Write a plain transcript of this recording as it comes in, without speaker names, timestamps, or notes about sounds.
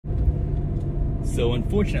So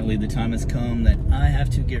unfortunately, the time has come that I have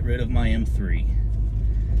to get rid of my M3.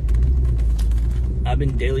 I've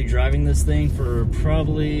been daily driving this thing for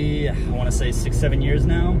probably, I want to say 6-7 years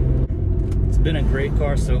now. It's been a great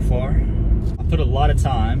car so far. I put a lot of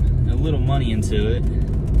time and a little money into it.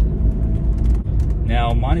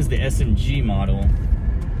 Now, mine is the SMG model.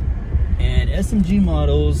 And SMG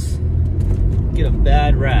models get a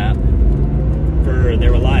bad rap for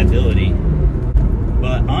their reliability.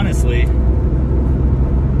 But honestly,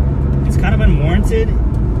 it's kind of unwarranted.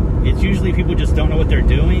 It's usually people just don't know what they're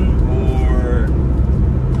doing, or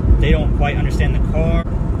they don't quite understand the car,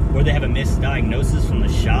 or they have a misdiagnosis from the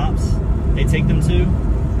shops they take them to.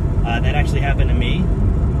 That actually happened to me.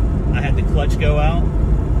 I had the clutch go out,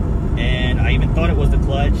 and I even thought it was the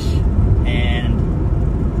clutch,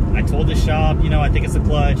 and I told the shop, you know, I think it's the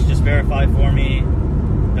clutch, just verify for me.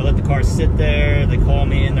 They let the car sit there, they call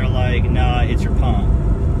me and they're like, nah, it's your pump.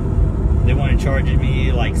 They wanted to charge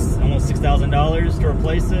me like almost $6,000 to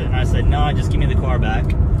replace it, and I said, nah, just give me the car back.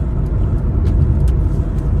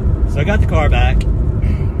 So I got the car back.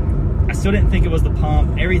 I still didn't think it was the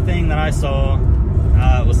pump. Everything that I saw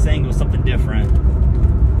was saying it was something different.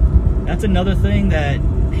 That's another thing that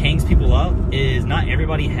hangs people up, is not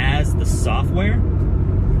everybody has the software.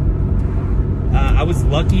 I was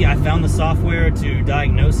lucky, I found the software to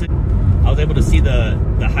diagnose it. I was able to see the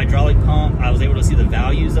hydraulic pump. I was able to see the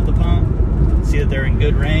values of the pump, see that they're in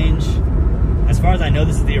good range. As far as I know,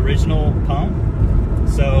 this is the original pump.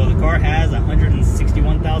 So the car has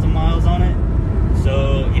 161,000 miles on it.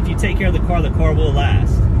 So if you take care of the car will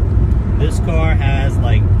last. This car has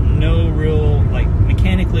like no real, like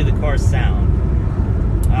mechanically the car's sound.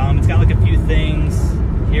 It's got like a few things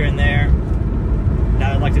here and there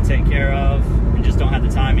that I'd like to take care of, and just don't have the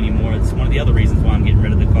time anymore. It's one of the other reasons why I'm getting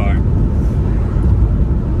rid of the car.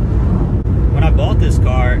 When I bought this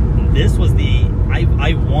car, this was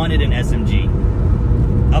I wanted an SMG.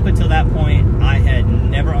 Up until that point, I had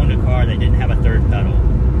never owned a car that didn't have a third pedal.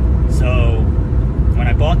 So when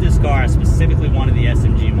I bought this car, I specifically wanted the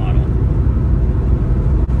SMG model.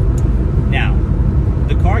 Now,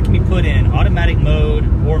 the car can be put in automatic mode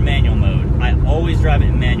or manual mode. I always drive it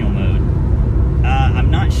in manual mode. I'm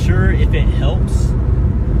not sure if it helps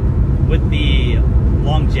with the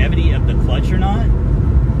longevity of the clutch or not.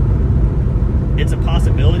 It's a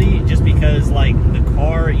possibility, just because like the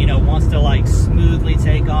car, you know, wants to like smoothly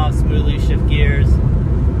take off, smoothly shift gears.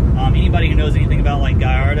 Anybody who knows anything about like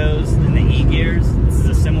Gallardos and the E-gears, this is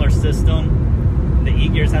a similar system. The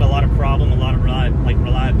E-gears had a lot of problem, a lot of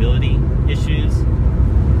reliability issues.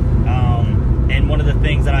 And one of the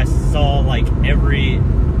things that I saw like every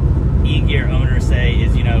E-gear owner say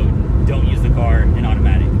is, you know, don't use the car in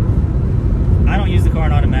automatic. I don't use the car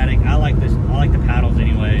in automatic. I like the paddles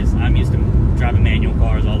anyways. I'm used to driving manual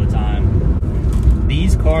cars all the time.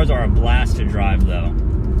 These cars are a blast to drive though.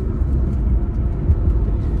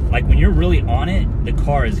 Like when you're really on it, the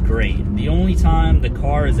car is great. The only time the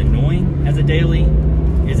car is annoying as a daily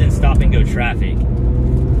is in stop and go traffic.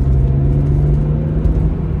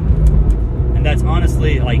 And that's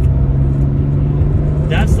honestly like,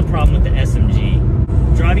 that's the problem with the SMG.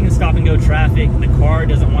 Driving in stop and go traffic, the car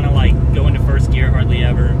doesn't want to like go into first gear hardly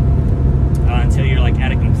ever until you're like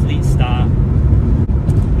at a complete stop.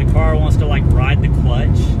 The car wants to like ride the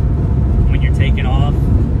clutch when you're taking off,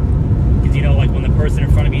 because you know, like when the person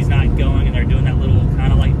in front of you is not going and they're doing that little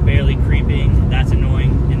kind of like barely creeping, that's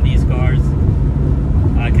annoying in these cars,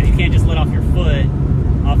 because you can't just let off your foot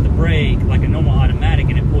off the brake like a normal automatic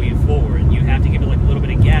and it pull you forward. You have to give it like a little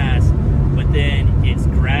bit of gas, but then it's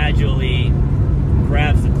gradually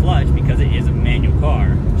grabs the clutch because it is a manual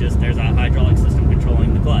car. Just there's a hydraulic system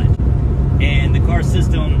controlling the clutch. And the car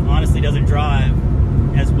system honestly doesn't drive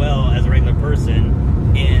as well as a regular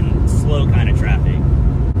person in slow kind of traffic.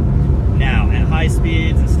 Now, at high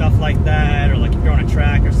speeds and stuff like that, or like if you're on a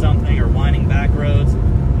track or something, or winding back roads,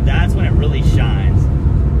 that's when it really shines.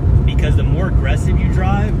 Because the more aggressive you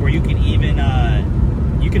drive, where you can even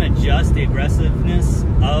you can adjust the aggressiveness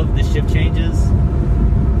of the shift changes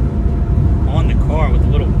on the car with a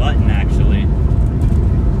little button actually.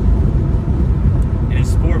 And in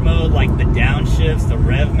sport mode, like the downshifts, the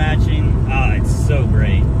rev matching, it's so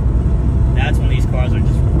great. That's when these cars are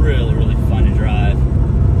just really, really fun to drive.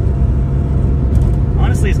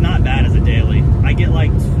 Honestly, it's not bad as a daily. I get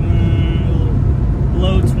like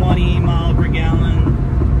low 20 mile per gallon.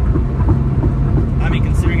 I mean,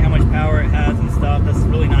 considering how much power it has and stuff, that's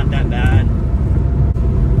really not that bad.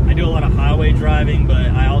 I do a lot of highway driving, but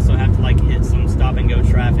I also have to like hit some stop and go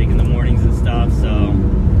traffic in the mornings and stuff. So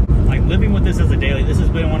like living with this as a daily, this has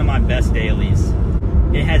been one of my best dailies.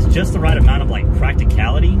 It has just the right amount of like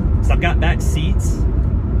practicality. It's I've got back seats,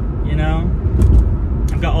 you know.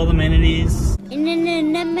 I've got all the amenities.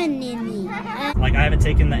 Like, I haven't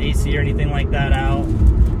taken the AC or anything like that out.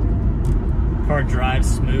 Car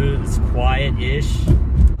drives smooth, it's quiet-ish.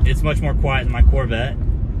 It's much more quiet than my Corvette.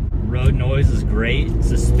 Road noise is great.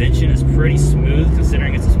 Suspension is pretty smooth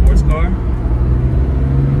considering it's a sports car.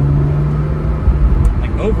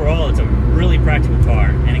 Like, overall, it's a really practical car.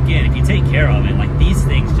 And again, if you take care of it, like, these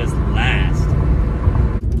things just last.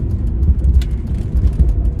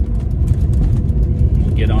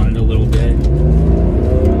 We'll get on it a little bit.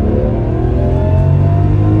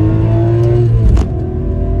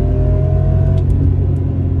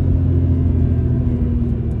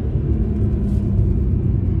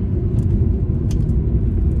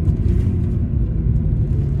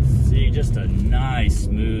 Just a nice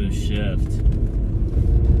smooth shift.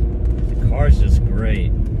 The car's just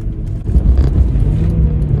great.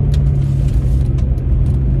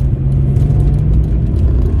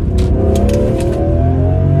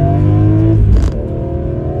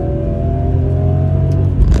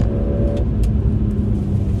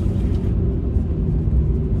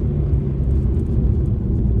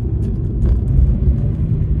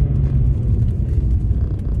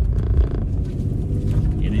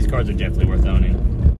 Cars are definitely worth owning.